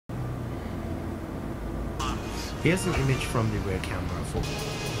Here's an image from the rear camera for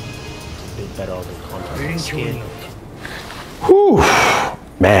a bit better of the contact Very on the skin. enjoying. Whew,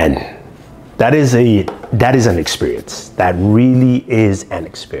 man, that is an experience. That really is an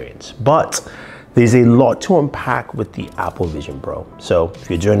experience. But there's a lot to unpack with the Apple Vision Pro. So if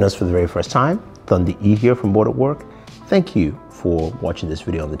you're joining us for the very first time, Thunder E here from Bored at Work. Thank you for watching this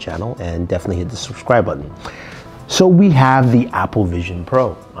video on the channel, and definitely hit the subscribe button. So we have the Apple Vision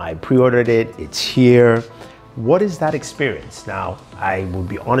Pro. I pre-ordered it, it's here. What is that experience? Now, I will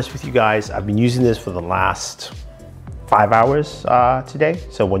be honest with you guys, I've been using this for the last 5 hours today.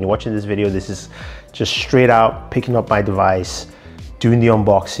 So when you're watching this video, this is just straight out picking up my device, doing the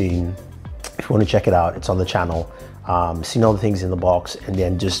unboxing. If you want to check it out, it's on the channel. Seeing all the things in the box and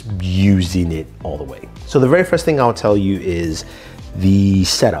then just using it all the way. So the very first thing I'll tell you is the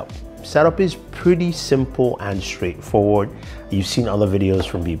setup. Setup is pretty simple and straightforward. You've seen other videos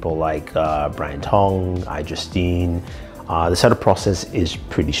from people like Brian Tong, iJustine. The setup process is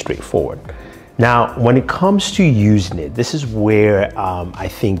pretty straightforward. Now, when it comes to using it, this is where I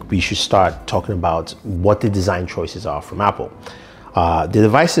think we should start talking about what the design choices are from Apple. The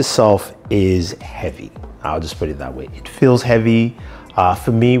device itself is heavy. I'll just put it that way. It feels heavy.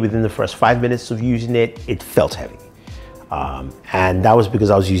 For me, within the first 5 minutes of using it, it felt heavy. And that was because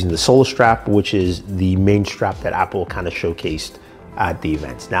I was using the Solar Strap, which is the main strap that Apple kind of showcased at the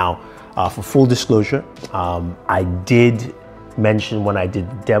event. Now, for full disclosure, I did mention when I did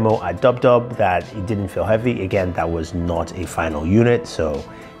the demo at DubDub that it didn't feel heavy. Again, that was not a final unit, so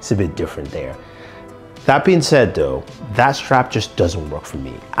it's a bit different there. That being said though, that strap just doesn't work for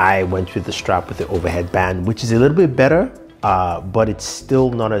me. I went with the strap with the overhead band, which is a little bit better, but it's still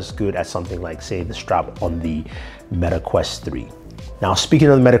not as good as something like, say, the strap on the Meta Quest 3. Now, speaking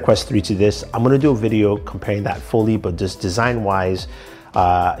of the Meta Quest 3 to this, I'm gonna do a video comparing that fully, but just design-wise,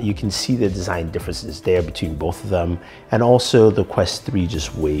 you can see the design differences there between both of them. And also the Quest 3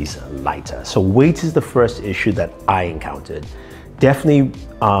 just weighs lighter. So weight is the first issue that I encountered. Definitely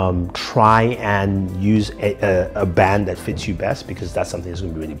try and use a band that fits you best, because that's something that's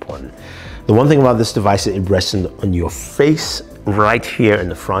gonna be really important. The one thing about this device is it rests on your face, right here in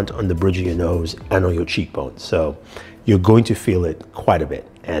the front, on the bridge of your nose and on your cheekbones. So you're going to feel it quite a bit.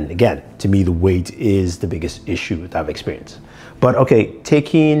 And again, to me, the weight is the biggest issue that I've experienced. But okay,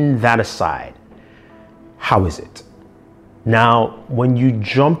 taking that aside, how is it? Now, when you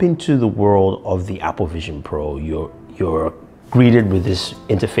jump into the world of the Apple Vision Pro, you're greeted with this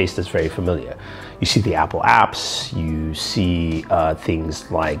interface that's very familiar. You see the Apple apps, you see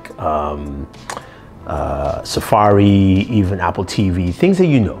things like Safari, even Apple TV, things that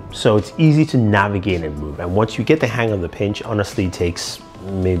you know. So it's easy to navigate and move. And once you get the hang of the pinch, honestly, it takes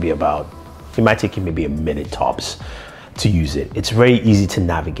it might take you maybe a minute tops to use it. It's very easy to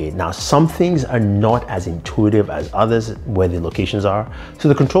navigate. Now, some things are not as intuitive as others where the locations are. So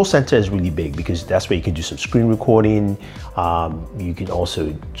the control center is really big because that's where you can do some screen recording. You can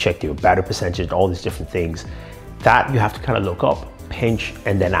also check your battery percentage, all these different things. That you have to kind of look up, pinch,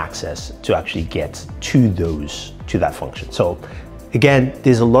 and then access to actually get to that function. So again,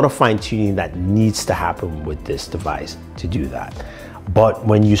 there's a lot of fine tuning that needs to happen with this device to do that. But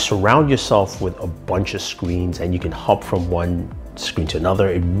when you surround yourself with a bunch of screens and you can hop from one screen to another,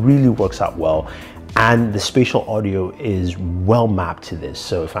 it really works out well. And the spatial audio is well mapped to this.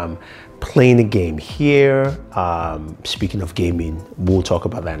 So if I'm playing a game here, speaking of gaming, we'll talk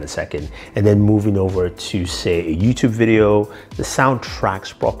about that in a second, and then moving over to, say, a YouTube video, the sound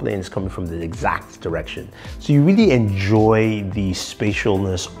tracks properly and it's coming from the exact direction. So you really enjoy the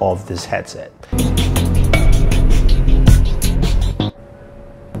spatialness of this headset.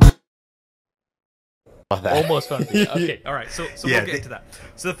 Almost found it. Okay, all right. So Yeah, we'll get into that.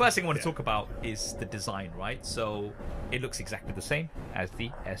 So the first thing I want to talk about is the design, right? So it looks exactly the same as the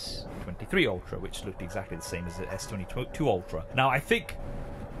S23 Ultra, which looked exactly the same as the S22 Ultra. Now, I think,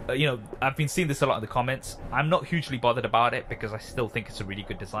 you know, I've been seeing this a lot in the comments. I'm not hugely bothered about it because I still think it's a really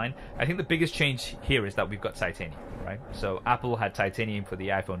good design. I think the biggest change here is that we've got titanium, right? So Apple had titanium for the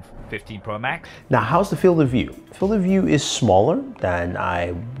iPhone 15 Pro Max. Now, how's the field of view? Field of view is smaller than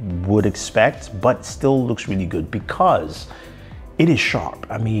I would expect, but still looks really good because it is sharp.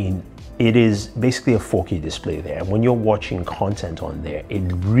 I mean, it is basically a 4K display there. And when you're watching content on there, it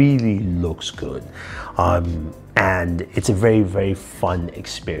really looks good. And it's a very, very fun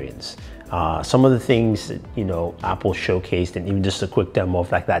experience. Some of the things that, you know, Apple showcased, and even just a quick demo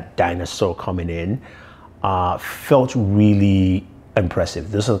of like that dinosaur coming in, felt really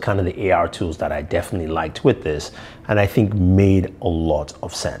impressive. Those are kind of the AR tools that I definitely liked with this, and I think made a lot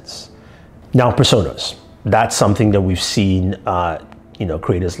of sense. Now, personas. That's something that we've seen you know,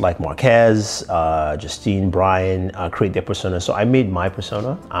 creators like Marquez, Justine, Brian create their persona. So I made my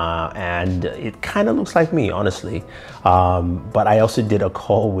persona, and it kind of looks like me, honestly. But I also did a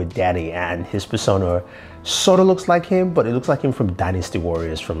call with Danny, and his persona sort of looks like him, but it looks like him from Dynasty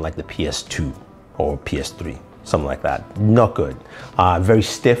Warriors from like the PS2 or PS3. Something like that. Not good. Very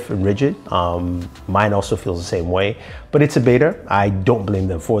stiff and rigid. Mine also feels the same way, but it's a beta. I don't blame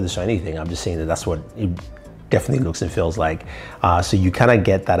them for this or anything. I'm just saying that that's what it definitely looks and feels like. So you kind of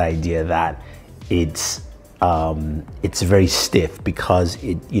get that idea that it's very stiff because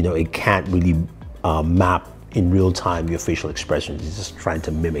it, you know, it can't really map in real time your facial expressions. It's just trying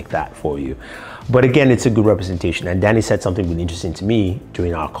to mimic that for you. But again, it's a good representation. And Danny said something really interesting to me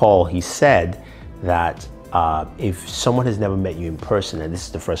during our call. He said that if someone has never met you in person and this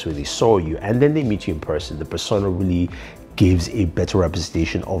is the first way they saw you, and then they meet you in person, the persona really gives a better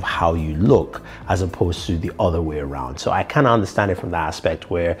representation of how you look as opposed to the other way around. So I kind of understand it from that aspect,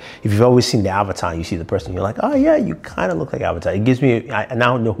 where if you've always seen the avatar, you see the person, you're like, oh yeah, you kind of look like Avatar. It gives me, I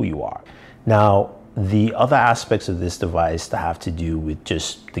now know who you are. Now, the other aspects of this device that have to do with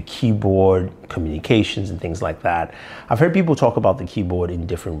just the keyboard, communications, and things like that. I've heard people talk about the keyboard in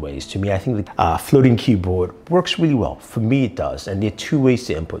different ways. To me, I think the floating keyboard works really well. For me, it does. And there are two ways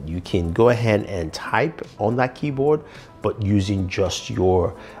to input. You can go ahead and type on that keyboard, but using just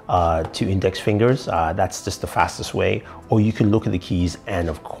your two index fingers. That's just the fastest way. Or you can look at the keys and,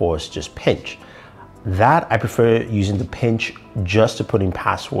 of course, just pinch. That I prefer using the pinch just to put in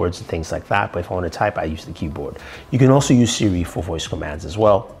passwords and things like that. But if I want to type, I use the keyboard. You can also use Siri for voice commands as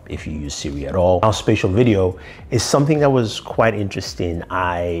well, if you use Siri at all. Now, spatial video is something that was quite interesting.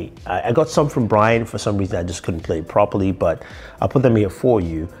 I got some from Brian. For some reason, I just couldn't play it properly, but I'll put them here for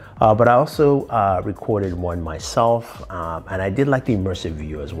you. But I also recorded one myself, and I did like the immersive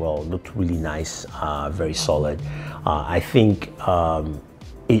view as well. It looked really nice, very solid. I think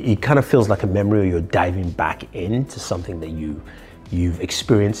it kind of feels like a memory, or you're diving back into something that you've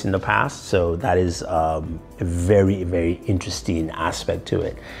experienced in the past. So that is a very, very interesting aspect to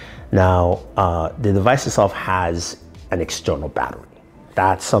it. Now, the device itself has an external battery.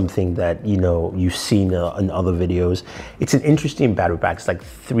 That's something that, you know, you've seen in other videos. It's an interesting battery pack. It's like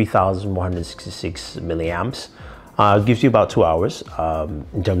 3,166 milliamps. It gives you about 2 hours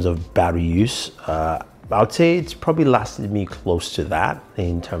in terms of battery use. I would say it's probably lasted me close to that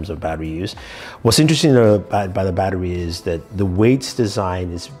in terms of battery use. What's interesting about the battery is that the way it's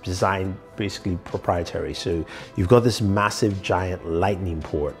designed is designed basically proprietary. So you've got this massive giant lightning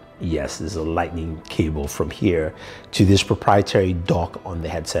port. Yes, there's a lightning cable from here to this proprietary dock on the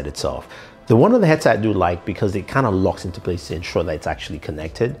headset itself. The one on the headset I do like because it kind of locks into place to ensure that it's actually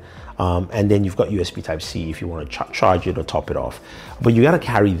connected. And then you've got USB Type-C if you want to charge it or top it off. But you got to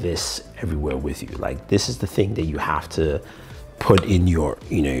carry this everywhere with you. Like, this is the thing that you have to put in your,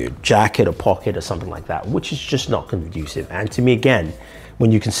 you know, your jacket or pocket or something like that, which is just not conducive. And to me, again,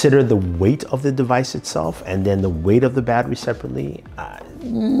 when you consider the weight of the device itself and then the weight of the battery separately,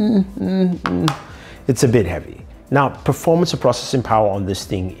 it's a bit heavy. Now, performance and processing power on this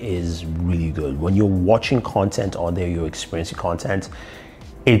thing is really good. When you're watching content on there, you're experiencing content,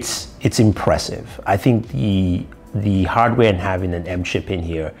 it's impressive. I think the hardware and having an M chip in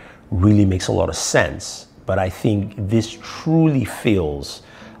here really makes a lot of sense. But I think this truly feels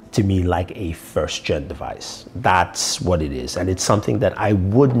to me like a first gen device. That's what it is. And it's something that I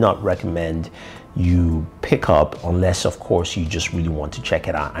would not recommend you pick up unless, of course, you just really want to check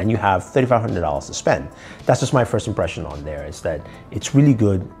it out and you have $3,500 to spend. That's just my first impression on there, is that it's really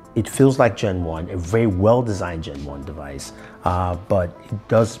good. It feels like Gen 1, a very well-designed Gen 1 device, but it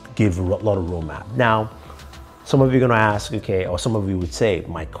does give a lot of roadmap. Now, some of you are gonna ask, okay, or some of you would say,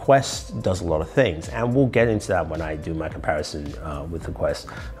 my Quest does a lot of things, and we'll get into that when I do my comparison with the Quest.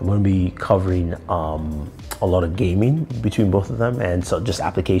 I'm gonna be covering a lot of gaming between both of them, and so just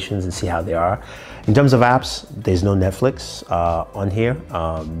applications and see how they are. In terms of apps, there's no Netflix on here.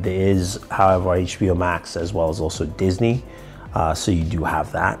 There is, however, HBO Max as well as also Disney. So you do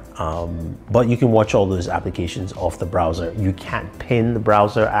have that, but you can watch all those applications off the browser. You can't pin the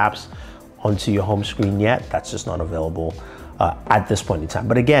browser apps onto your home screen yet. That's just not available at this point in time.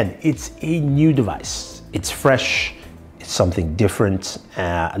 But again, it's a new device. It's fresh. It's something different,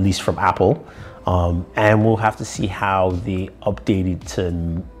 at least from Apple. And we'll have to see how they update it to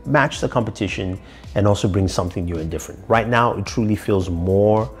match the competition and also bring something new and different. Right now, it truly feels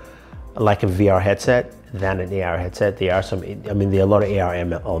more like a VR headset than an AR headset. There are some, I mean, there are a lot of AR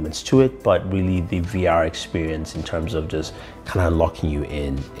elements to it, but really the VR experience in terms of just kind of locking you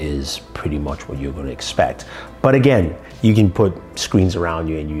in is pretty much what you're going to expect. But again, you can put screens around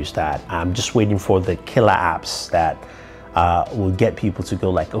you and use that. I'm just waiting for the killer apps that will get people to go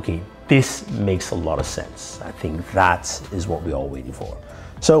like, okay, this makes a lot of sense. I think that is what we're all waiting for.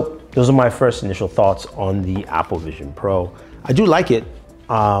 So those are my first initial thoughts on the Apple Vision Pro. I do like it,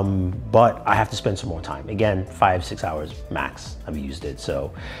 but I have to spend some more time. Again, 5-6 hours max I've used it.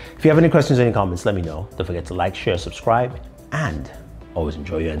 So if you have any questions or any comments, let me know. Don't forget to like, share, subscribe, and always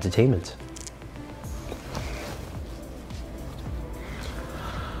enjoy your entertainment.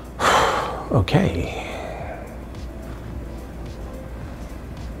 Okay.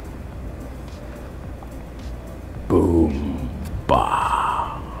 Boom.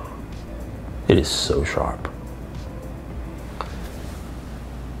 Bah. It is so sharp.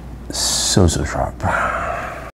 So sharp.